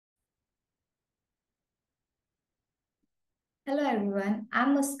Hello everyone,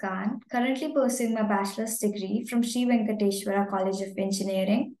 I'm Muskan, currently pursuing my bachelor's degree from Sri Venkateshwara College of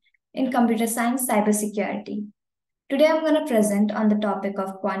Engineering in Computer Science Cybersecurity. Today I'm going to present on the topic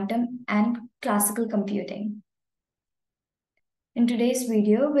of quantum and classical computing. In today's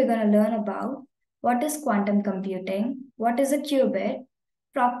video, we're going to learn about what is quantum computing, what is a qubit,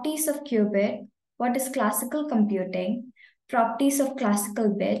 properties of qubit, what is classical computing, properties of classical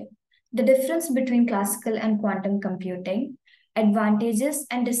bit, the difference between classical and quantum computing, advantages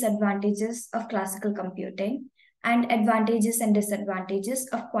and disadvantages of classical computing, and advantages and disadvantages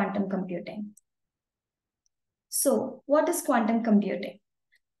of quantum computing. So, what is quantum computing?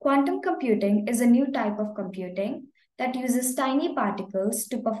 Quantum computing is a new type of computing that uses tiny particles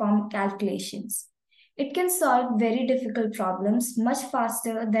to perform calculations. It can solve very difficult problems much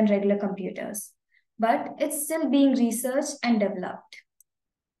faster than regular computers, but it's still being researched and developed.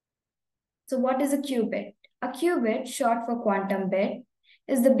 So, what is a qubit? A qubit, short for quantum bit,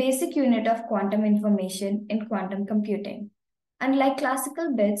 is the basic unit of quantum information in quantum computing. Unlike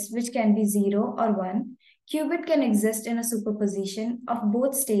classical bits, which can be 0 or 1, qubit can exist in a superposition of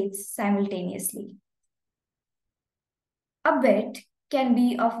both states simultaneously. A bit can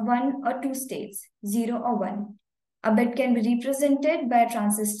be of one or two states, 0 or 1. A bit can be represented by a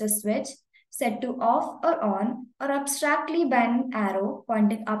transistor switch set to off or on, or abstractly by an arrow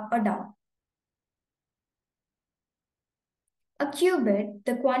pointing up or down. A qubit,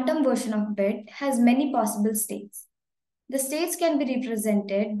 the quantum version of bit, has many possible states. The states can be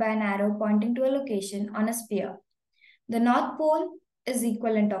represented by an arrow pointing to a location on a sphere. The north pole is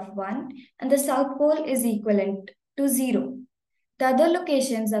equivalent of 1 and the south pole is equivalent to 0. The other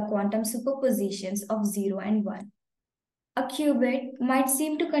locations are quantum superpositions of 0 and 1. A qubit might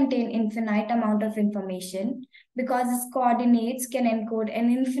seem to contain infinite amount of information because its coordinates can encode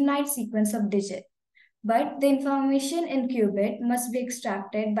an infinite sequence of digits. But the information in qubit must be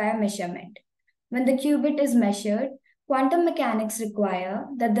extracted by a measurement. When the qubit is measured, quantum mechanics require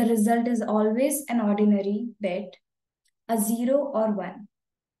that the result is always an ordinary bit, a 0 or 1.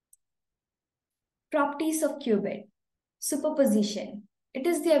 Properties of qubit. Superposition. It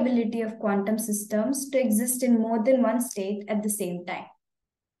is the ability of quantum systems to exist in more than one state at the same time.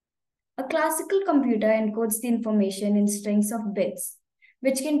 A classical computer encodes the information in strings of bits,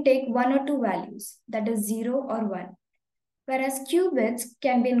 which can take one or two values, that is 0 or 1. Whereas qubits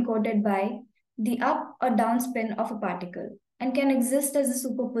can be encoded by the up or down spin of a particle and can exist as a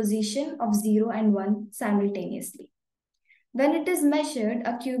superposition of 0 and 1 simultaneously. When it is measured,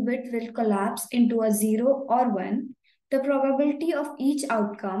 a qubit will collapse into a 0 or 1. The probability of each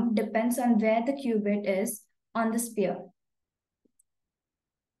outcome depends on where the qubit is on the sphere.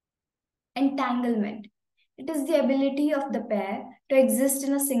 Entanglement. It is the ability of the pair to exist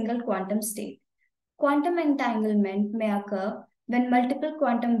in a single quantum state. Quantum entanglement may occur when multiple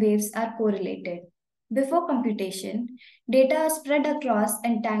quantum waves are correlated. Before computation, data are spread across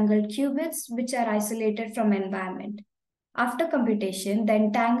entangled qubits which are isolated from environment. After computation, the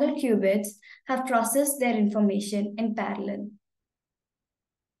entangled qubits have processed their information in parallel.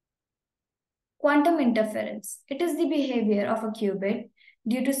 Quantum interference. It is the behavior of a qubit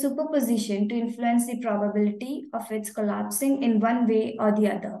due to superposition to influence the probability of its collapsing in one way or the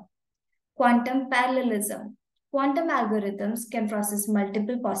other. Quantum parallelism. Quantum algorithms can process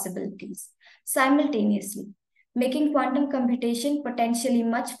multiple possibilities simultaneously, making quantum computation potentially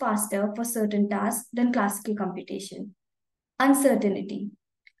much faster for certain tasks than classical computation. Uncertainty.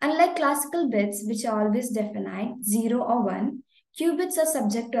 Unlike classical bits, which are always definite, 0 or 1, qubits are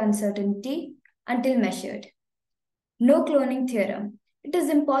subject to uncertainty until measured. No cloning theorem. It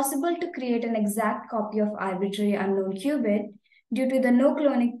is impossible to create an exact copy of arbitrary unknown qubit due to the no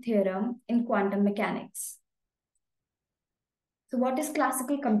cloning theorem in quantum mechanics. So, what is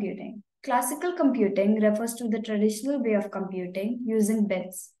classical computing? Classical computing refers to the traditional way of computing using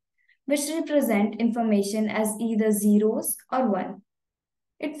bits, which represent information as either zeros or 1.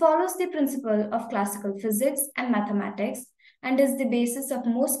 It follows the principle of classical physics and mathematics and is the basis of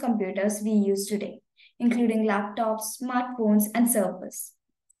most computers we use today, including laptops, smartphones, and servers.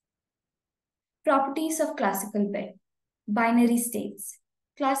 Properties of classical bit. Binary states.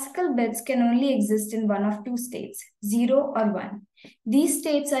 Classical bits can only exist in one of two states, 0 or 1. These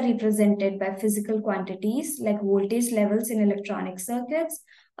states are represented by physical quantities like voltage levels in electronic circuits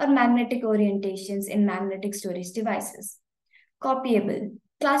or magnetic orientations in magnetic storage devices. Copyable.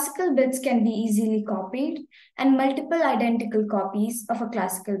 Classical bits can be easily copied, and multiple identical copies of a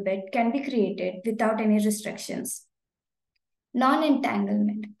classical bit can be created without any restrictions.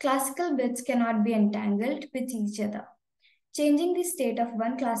 Non-entanglement. Classical bits cannot be entangled with each other. Changing the state of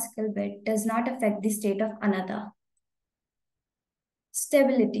one classical bit does not affect the state of another.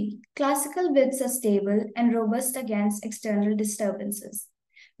 Stability. Classical bits are stable and robust against external disturbances,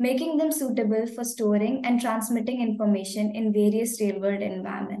 making them suitable for storing and transmitting information in various real-world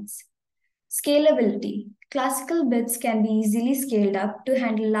environments. Scalability. Classical bits can be easily scaled up to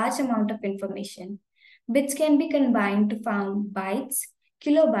handle large amount of information. Bits can be combined to form bytes,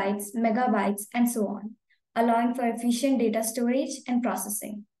 kilobytes, megabytes, and so on, allowing for efficient data storage and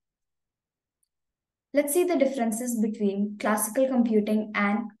processing. Let's see the differences between classical computing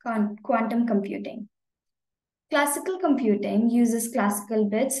and quantum computing. Classical computing uses classical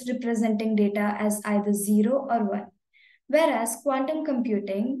bits representing data as either 0 or 1, whereas quantum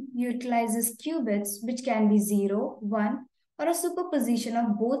computing utilizes qubits which can be 0, 1, or a superposition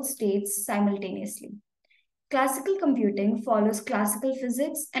of both states simultaneously. Classical computing follows classical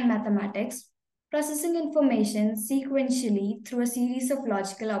physics and mathematics, processing information sequentially through a series of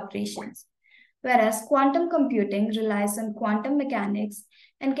logical operations, whereas quantum computing relies on quantum mechanics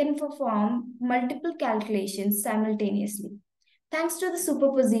and can perform multiple calculations simultaneously, thanks to the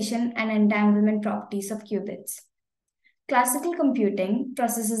superposition and entanglement properties of qubits. Classical computing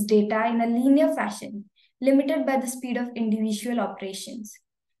processes data in a linear fashion, limited by the speed of individual operations,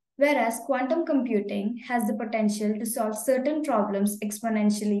 whereas quantum computing has the potential to solve certain problems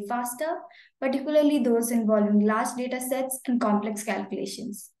exponentially faster, particularly those involving large data sets and complex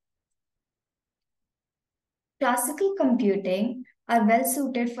calculations. Classical computing are well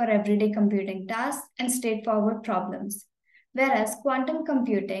suited for everyday computing tasks and straightforward problems, whereas quantum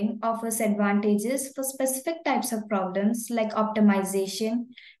computing offers advantages for specific types of problems like optimization,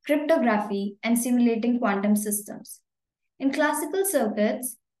 cryptography, and simulating quantum systems. In classical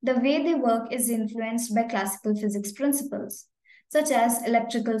circuits, the way they work is influenced by classical physics principles, such as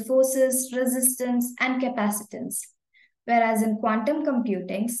electrical forces, resistance, and capacitance, whereas in quantum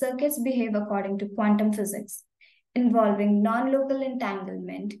computing, circuits behave according to quantum physics, involving non-local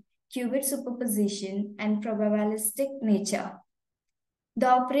entanglement, qubit superposition, and probabilistic nature. The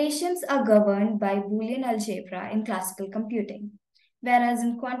operations are governed by Boolean algebra in classical computing, whereas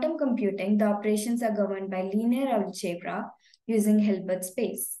in quantum computing, the operations are governed by linear algebra using Hilbert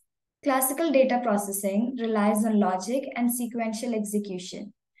space. Classical data processing relies on logic and sequential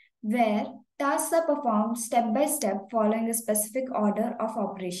execution, where tasks are performed step by step following a specific order of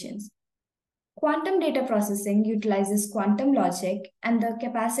operations. Quantum data processing utilizes quantum logic and the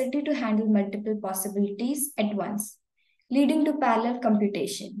capacity to handle multiple possibilities at once, leading to parallel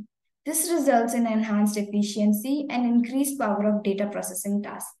computation. This results in enhanced efficiency and increased power of data processing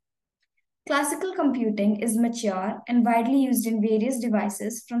tasks. Classical computing is mature and widely used in various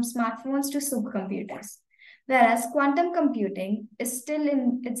devices from smartphones to supercomputers, whereas quantum computing is still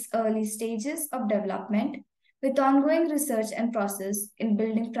in its early stages of development with ongoing research and process in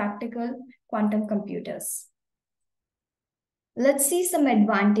building practical quantum computers. Let's see some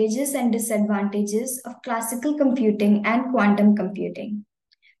advantages and disadvantages of classical computing and quantum computing.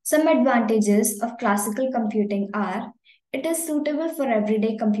 Some advantages of classical computing are: it is suitable for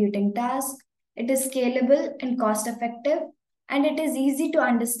everyday computing tasks, it is scalable and cost effective, and it is easy to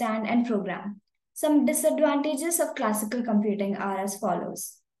understand and program. Some disadvantages of classical computing are as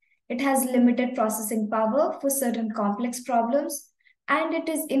follows. It has limited processing power for certain complex problems, and it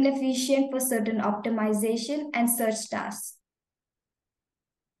is inefficient for certain optimization and search tasks.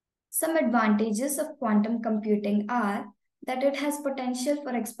 Some advantages of quantum computing are that it has potential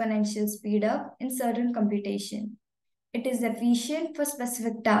for exponential speed up in certain computation. It is efficient for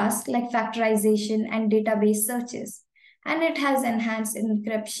specific tasks like factorization and database searches, and it has enhanced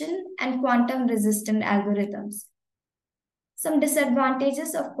encryption and quantum resistant algorithms. Some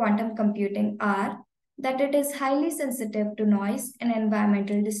disadvantages of quantum computing are that it is highly sensitive to noise and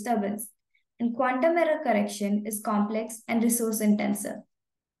environmental disturbance, and quantum error correction is complex and resource intensive.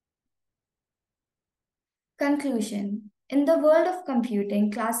 Conclusion. In the world of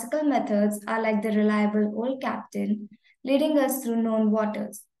computing, classical methods are like the reliable old captain leading us through known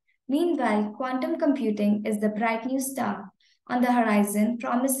waters. Meanwhile, quantum computing is the bright new star on the horizon,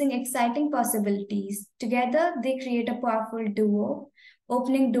 promising exciting possibilities. Together, they create a powerful duo,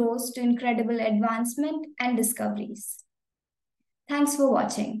 opening doors to incredible advancement and discoveries. Thanks for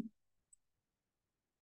watching.